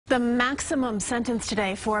The maximum sentence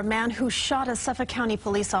today for a man who shot a Suffolk County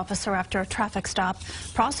police officer after a traffic stop.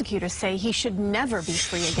 Prosecutors say he should never be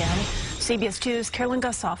free again. CBS 2's Carolyn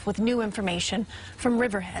Gusoff with new information from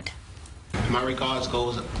Riverhead. My regards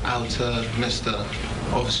goes out to Mr.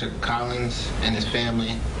 Officer Collins and his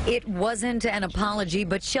family. It wasn't an apology,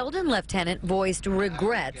 but Sheldon Lieutenant voiced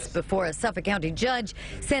regrets before a Suffolk County judge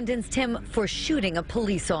sentenced him for shooting a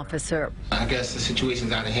police officer. I guess the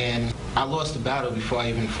situation's out of hand. I lost the battle before I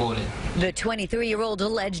even fought it. The 23-year-old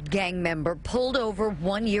alleged gang member pulled over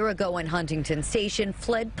 1 year ago in Huntington Station,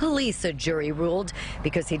 fled police, a jury ruled,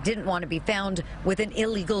 because he didn't want to be found with an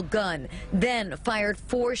illegal gun, then fired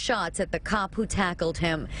 4 shots at the cop who tackled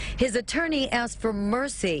him. His attorney asked for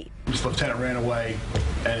mercy. This lieutenant ran away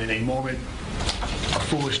and in a moment of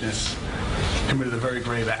foolishness committed a very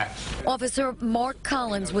grave act. Officer Mark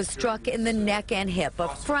Collins was struck in the neck and hip, a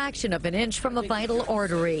fraction of an inch from a vital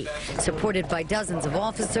artery. Supported by dozens of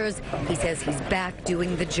officers, he says he's back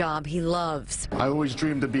doing the job he loves. I always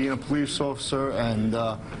dreamed of being a police officer, and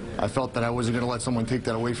I felt that I wasn't going to let someone take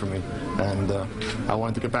that away from me. And I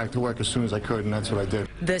wanted to get back to work as soon as I could, and that's what I did.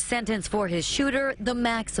 The sentence for his shooter, the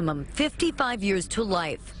maximum, 55 years to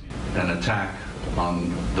life. An attack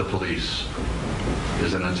on the police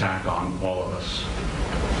is an attack on all of us.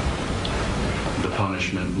 The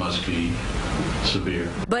punishment must be severe.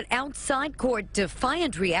 But outside court,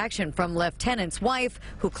 defiant reaction from Lieutenant's wife,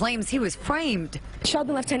 who claims he was framed.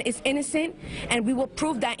 Sheldon Lieutenant is innocent, and we will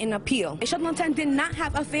prove that in appeal. Sheldon Lieutenant did not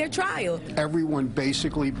have a fair trial. Everyone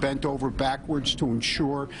basically bent over backwards to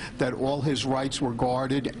ensure that all his rights were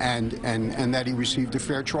guarded and that he received a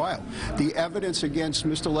fair trial. The evidence against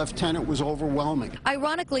Mr. Lieutenant was overwhelming.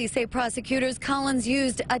 Ironically, say prosecutors, Collins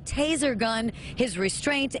used a taser gun. His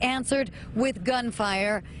restraint answered with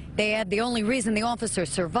gunfire. They add the only reason the officer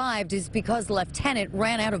survived is because Lieutenant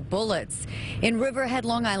ran out of bullets. In Riverhead,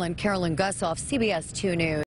 Long Island, Carolyn Gusoff, CBS 2 News.